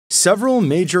Several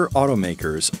major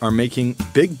automakers are making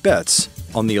big bets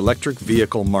on the electric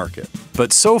vehicle market.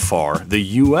 But so far, the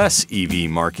US EV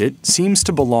market seems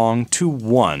to belong to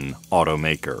one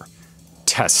automaker,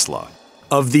 Tesla.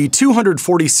 Of the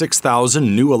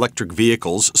 246,000 new electric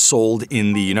vehicles sold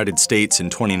in the United States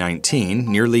in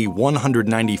 2019, nearly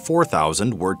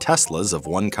 194,000 were Teslas of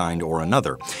one kind or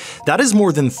another. That is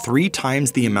more than 3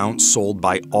 times the amount sold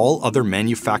by all other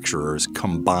manufacturers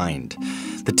combined.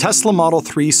 The Tesla Model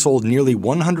 3 sold nearly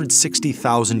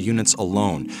 160,000 units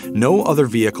alone. No other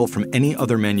vehicle from any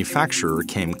other manufacturer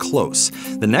came close.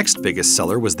 The next biggest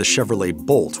seller was the Chevrolet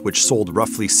Bolt, which sold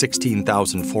roughly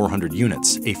 16,400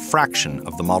 units, a fraction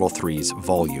of the Model 3's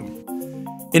volume.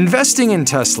 Investing in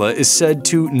Tesla is said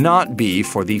to not be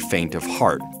for the faint of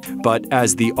heart. But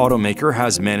as the automaker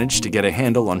has managed to get a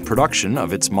handle on production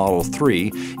of its Model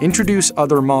 3, introduce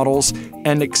other models,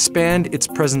 and expand its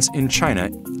presence in China,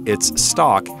 its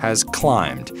stock has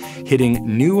climbed, hitting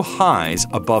new highs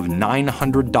above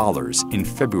 $900 in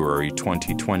February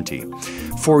 2020.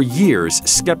 For years,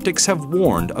 skeptics have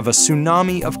warned of a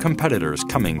tsunami of competitors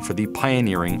coming for the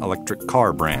pioneering electric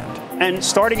car brand. And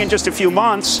starting in just a few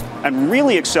months, and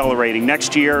really accelerating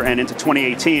next year and into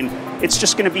 2018, it's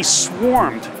just going to be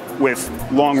swarmed with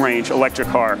long-range electric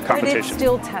car competition. But it's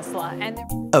still Tesla.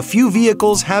 A few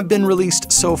vehicles have been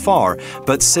released so far,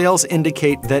 but sales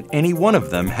indicate that any one of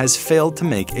them has failed to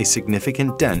make a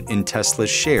significant dent in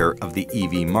Tesla's share of the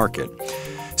EV market.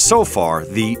 So far,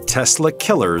 the Tesla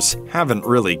killers haven't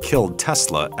really killed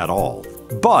Tesla at all.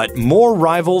 But more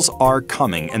rivals are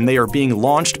coming, and they are being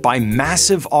launched by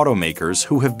massive automakers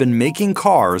who have been making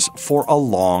cars for a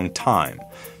long time.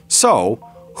 So,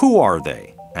 who are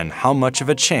they, and how much of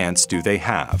a chance do they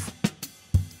have?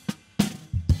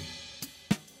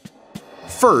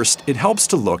 First, it helps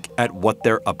to look at what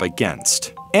they're up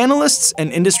against. Analysts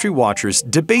and industry watchers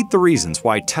debate the reasons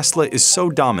why Tesla is so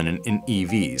dominant in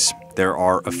EVs. There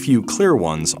are a few clear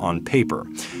ones on paper.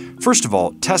 First of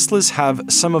all, Teslas have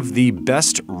some of the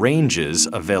best ranges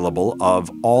available of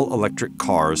all electric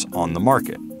cars on the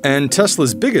market. And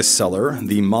Tesla's biggest seller,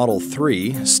 the Model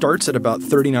 3, starts at about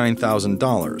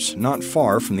 $39,000, not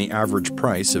far from the average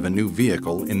price of a new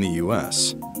vehicle in the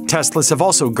US. Teslas have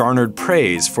also garnered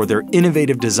praise for their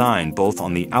innovative design both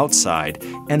on the outside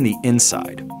and the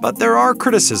inside. But there are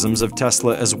criticisms of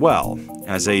Tesla as well.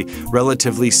 As a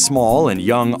relatively small and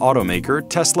young automaker,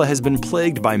 Tesla has been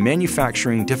plagued by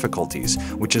manufacturing difficulties,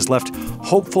 which has left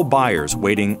hopeful buyers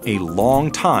waiting a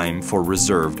long time for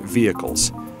reserved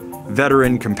vehicles.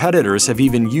 Veteran competitors have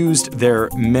even used their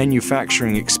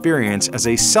manufacturing experience as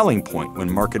a selling point when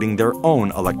marketing their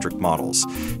own electric models,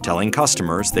 telling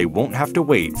customers they won't have to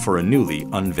wait for a newly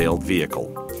unveiled vehicle.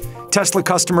 Tesla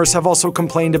customers have also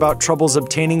complained about troubles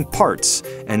obtaining parts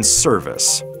and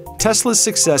service. Tesla's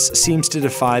success seems to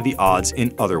defy the odds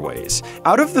in other ways.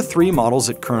 Out of the 3 models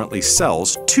it currently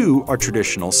sells, 2 are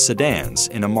traditional sedans,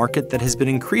 in a market that has been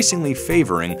increasingly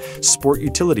favoring sport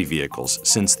utility vehicles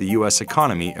since the US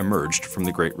economy emerged from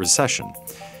the Great Recession.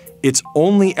 Its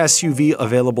only SUV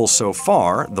available so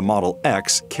far, the Model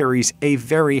X, carries a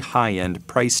very high-end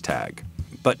price tag.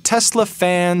 But Tesla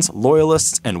fans,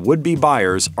 loyalists, and would-be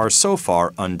buyers are so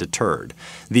far undeterred.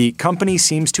 The company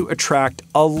seems to attract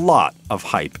a lot of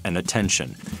hype and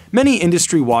attention. Many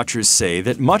industry watchers say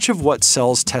that much of what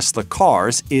sells Tesla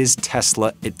cars is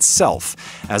Tesla itself,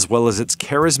 as well as its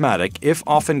charismatic, if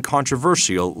often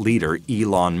controversial, leader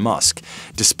Elon Musk.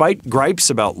 Despite gripes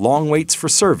about long waits for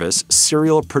service,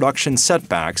 serial production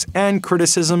setbacks, and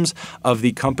criticisms of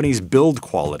the company's build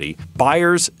quality,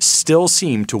 buyers still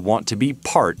seem to want to be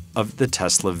part of the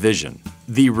Tesla vision.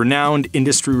 The renowned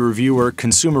industry reviewer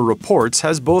Consumer Reports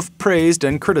has both praised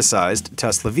and criticized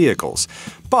Tesla vehicles,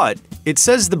 but it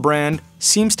says the brand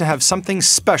seems to have something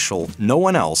special no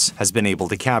one else has been able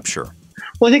to capture.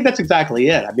 Well, I think that's exactly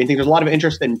it. I think there's a lot of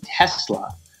interest in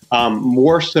Tesla,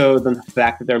 more so than the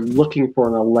fact that they're looking for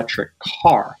an electric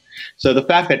car. So the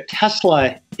fact that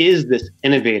Tesla is this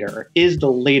innovator, is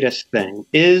the latest thing,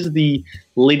 is the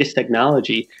latest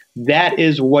technology, that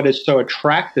is what is so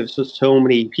attractive to so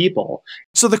many people.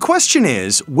 So the question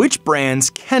is, which brands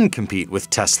can compete with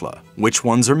Tesla? Which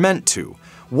ones are meant to?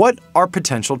 What are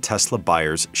potential Tesla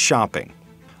buyers shopping?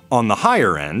 On the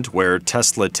higher end, where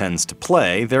Tesla tends to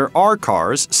play, there are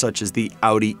cars such as the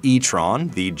Audi e-tron,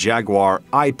 the Jaguar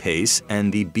I-Pace,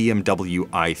 and the BMW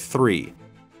i3.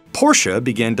 Porsche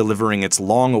began delivering its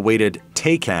long-awaited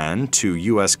Taycan to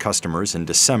US customers in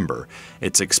December.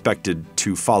 It's expected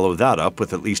to follow that up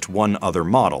with at least one other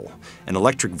model, an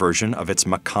electric version of its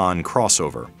Macan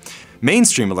crossover.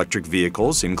 Mainstream electric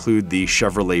vehicles include the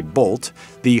Chevrolet Bolt,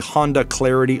 the Honda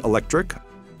Clarity Electric,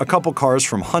 a couple cars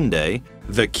from Hyundai,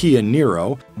 the Kia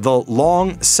Niro, the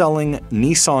long-selling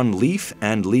Nissan Leaf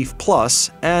and Leaf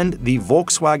Plus, and the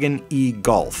Volkswagen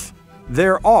e-Golf.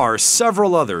 There are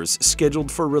several others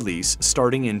scheduled for release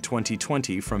starting in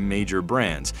 2020 from major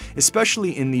brands,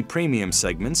 especially in the premium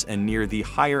segments and near the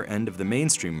higher end of the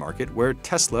mainstream market where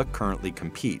Tesla currently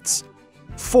competes.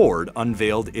 Ford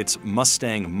unveiled its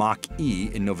Mustang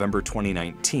Mach-E in November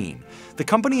 2019. The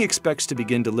company expects to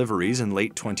begin deliveries in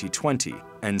late 2020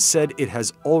 and said it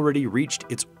has already reached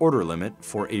its order limit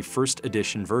for a first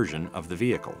edition version of the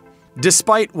vehicle.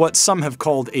 Despite what some have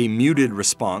called a muted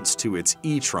response to its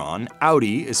e-tron,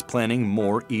 Audi is planning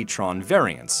more e-tron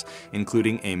variants,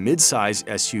 including a mid-size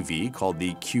SUV called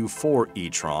the Q4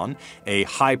 e-tron, a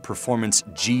high-performance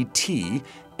GT,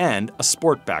 and a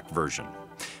sportback version.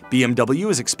 BMW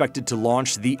is expected to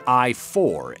launch the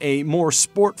i4, a more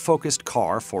sport-focused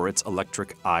car for its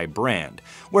electric i brand.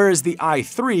 Whereas the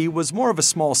i3 was more of a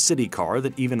small city car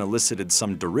that even elicited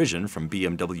some derision from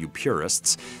BMW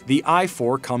purists, the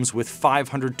i4 comes with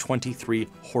 523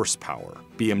 horsepower.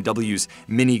 BMW's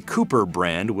Mini Cooper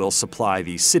brand will supply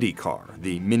the city car,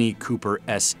 the Mini Cooper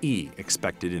SE,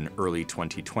 expected in early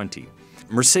 2020.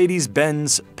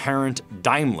 Mercedes-Benz parent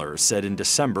Daimler said in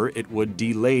December it would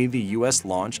delay the U.S.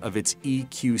 launch of its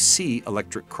EQC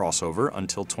electric crossover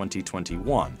until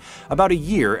 2021, about a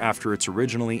year after its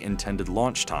originally intended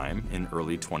launch time in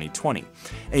early 2020.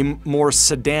 A more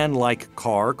sedan-like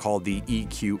car called the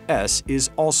EQS is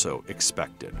also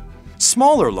expected.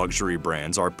 Smaller luxury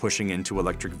brands are pushing into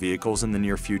electric vehicles in the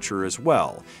near future as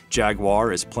well.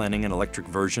 Jaguar is planning an electric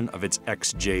version of its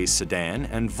XJ sedan,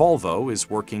 and Volvo is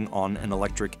working on an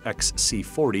electric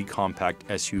XC40 compact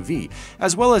SUV,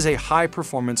 as well as a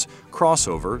high-performance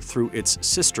crossover through its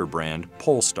sister brand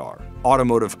Polestar.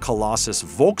 Automotive colossus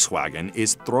Volkswagen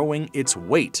is throwing its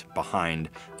weight behind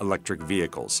electric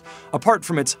vehicles. Apart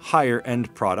from its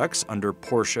higher-end products under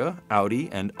Porsche, Audi,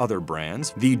 and other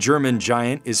brands, the German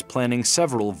giant is planning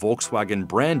several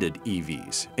Volkswagen-branded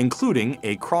EVs, including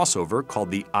a crossover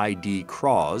called the ID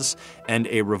Cross and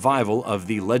a revival of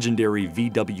the legendary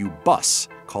VW bus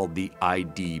called the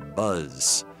ID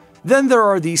Buzz. Then there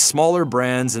are the smaller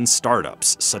brands and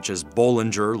startups such as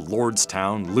Bollinger,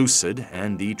 Lordstown, Lucid,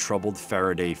 and the troubled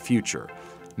Faraday Future.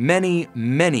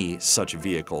 Many such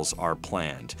vehicles are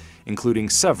planned, including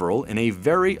several in a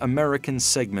very American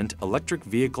segment electric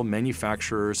vehicle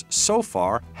manufacturers so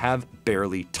far have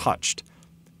barely touched: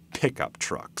 pickup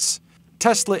trucks.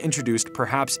 Tesla introduced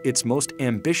perhaps its most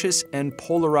ambitious and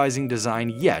polarizing design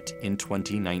yet in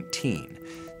 2019,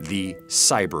 the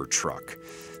Cybertruck.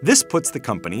 This puts the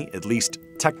company, at least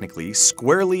technically,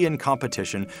 squarely in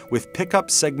competition with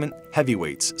pickup segment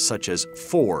heavyweights such as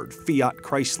Ford, Fiat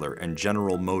Chrysler, and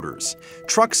General Motors.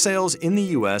 Truck sales in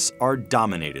the US are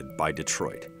dominated by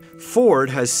Detroit. Ford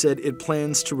has said it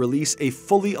plans to release a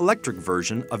fully electric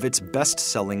version of its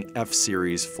best-selling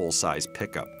F-Series full-size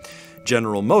pickup.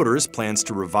 General Motors plans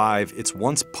to revive its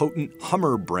once potent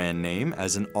Hummer brand name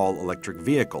as an all-electric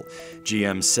vehicle.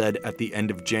 GM said at the end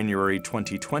of January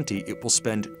 2020 it will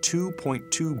spend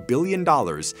 $2.2 billion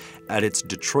at its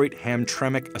Detroit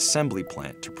Hamtramck assembly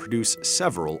plant to produce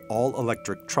several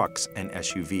all-electric trucks and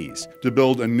SUVs. To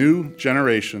build a new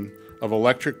generation of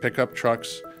electric pickup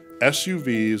trucks,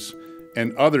 SUVs,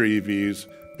 and other EVs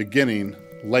beginning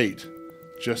late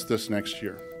just this next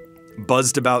year.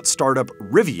 Buzzed about startup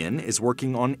Rivian is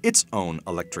working on its own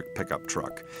electric pickup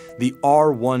truck. The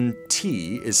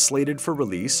R1T is slated for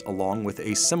release along with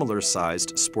a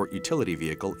similar-sized sport utility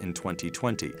vehicle in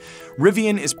 2020.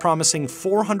 Rivian is promising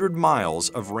 400 miles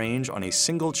of range on a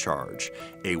single charge,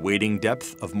 a weighting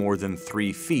depth of more than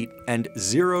 3 feet, and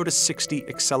 0 to 60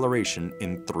 acceleration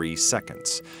in 3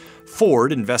 seconds.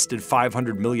 Ford invested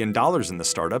 $500 million in the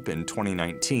startup in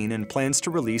 2019 and plans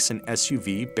to release an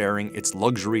SUV bearing its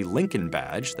luxury Lincoln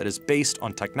badge that is based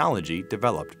on technology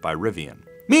developed by Rivian.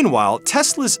 Meanwhile,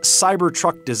 Tesla's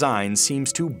Cybertruck design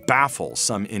seems to baffle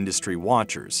some industry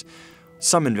watchers.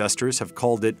 Some investors have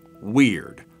called it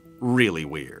weird, really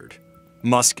weird.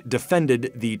 Musk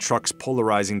defended the truck's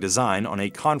polarizing design on a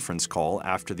conference call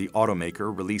after the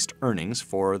automaker released earnings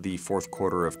for the fourth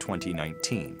quarter of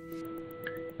 2019.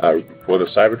 For the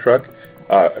Cybertruck,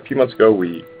 a few months ago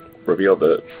we revealed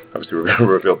the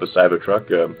Cybertruck.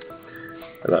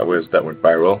 That went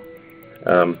viral,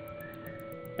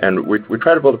 and we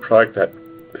tried to build a product that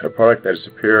is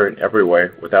superior in every way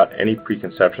without any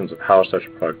preconceptions of how such a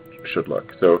product should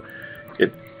look. So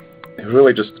it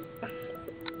really just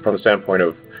from the standpoint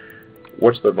of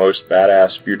what's the most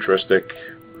badass, futuristic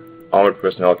armored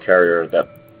personnel carrier that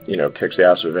kicks the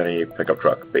ass of any pickup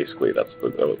truck. Basically, that's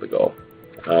the goal.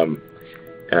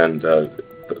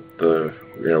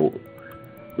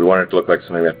 we wanted it to look like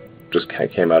something that just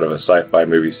came out of a sci-fi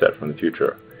movie set from the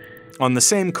future. On the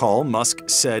same call, Musk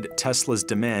said Tesla's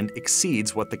demand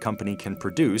exceeds what the company can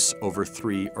produce over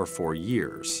 3 or 4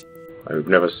 years. I've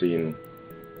never seen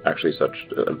actually such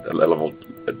a level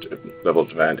of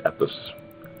demand at this.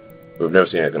 We've never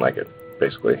seen anything like it,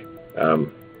 basically.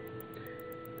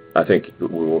 I think we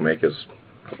will make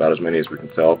about as many as we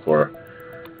can sell for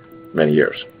many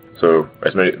years. So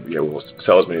we'll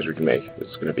sell as many as we can make.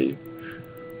 It's going to be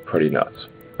pretty nuts.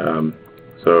 And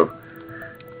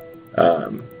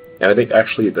I think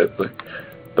actually that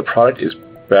the product is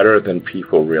better than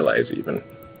people realize even.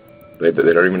 They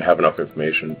don't even have enough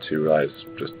information to realize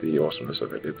just the awesomeness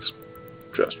of it. It's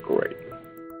just great.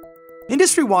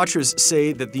 Industry watchers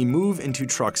say that the move into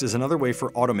trucks is another way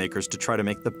for automakers to try to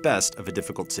make the best of a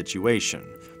difficult situation.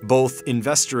 Both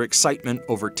investor excitement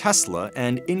over Tesla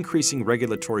and increasing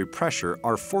regulatory pressure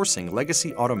are forcing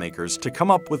legacy automakers to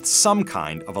come up with some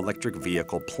kind of electric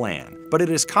vehicle plan. But it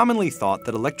is commonly thought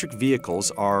that electric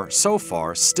vehicles are, so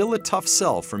far, still a tough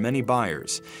sell for many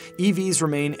buyers. EVs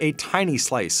remain a tiny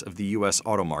slice of the U.S.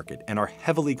 auto market and are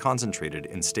heavily concentrated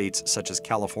in states such as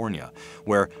California,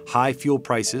 where high fuel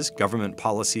prices, government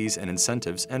policies and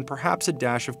incentives, and perhaps a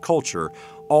dash of culture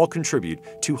all contribute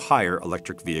to higher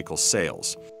electric vehicle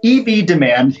sales. EV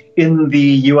demand in the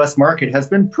U.S. market has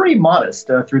been pretty modest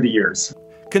through the years.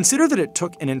 Consider that it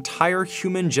took an entire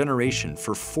human generation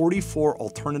for 44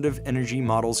 alternative energy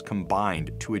models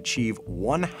combined to achieve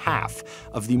 1/2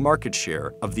 of the market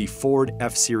share of the Ford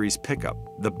F-Series pickup,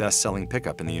 the best-selling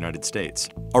pickup in the United States.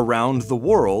 Around the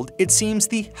world, it seems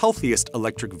the healthiest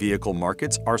electric vehicle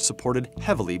markets are supported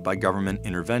heavily by government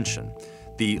intervention.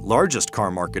 The largest car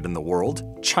market in the world,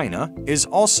 China, is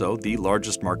also the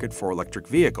largest market for electric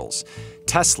vehicles.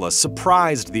 Tesla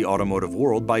surprised the automotive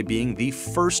world by being the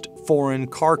first foreign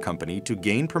car company to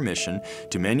gain permission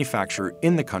to manufacture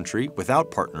in the country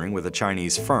without partnering with a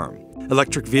Chinese firm.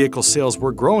 Electric vehicle sales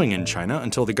were growing in China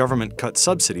until the government cut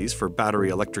subsidies for battery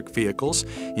electric vehicles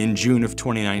in June of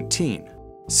 2019.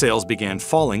 Sales began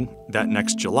falling that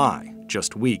next July,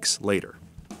 just weeks later.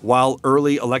 While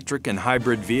early electric and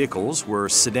hybrid vehicles were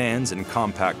sedans and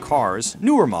compact cars,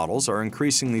 newer models are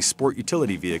increasingly sport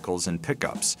utility vehicles and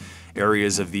pickups,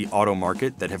 areas of the auto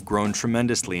market that have grown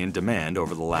tremendously in demand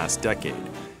over the last decade.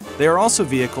 They are also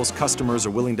vehicles customers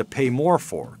are willing to pay more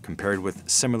for compared with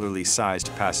similarly sized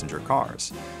passenger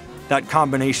cars. That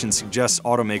combination suggests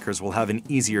automakers will have an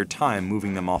easier time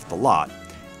moving them off the lot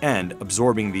and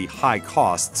absorbing the high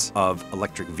costs of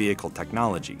electric vehicle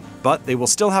technology. But they will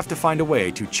still have to find a way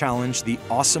to challenge the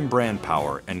awesome brand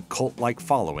power and cult-like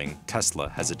following Tesla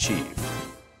has achieved.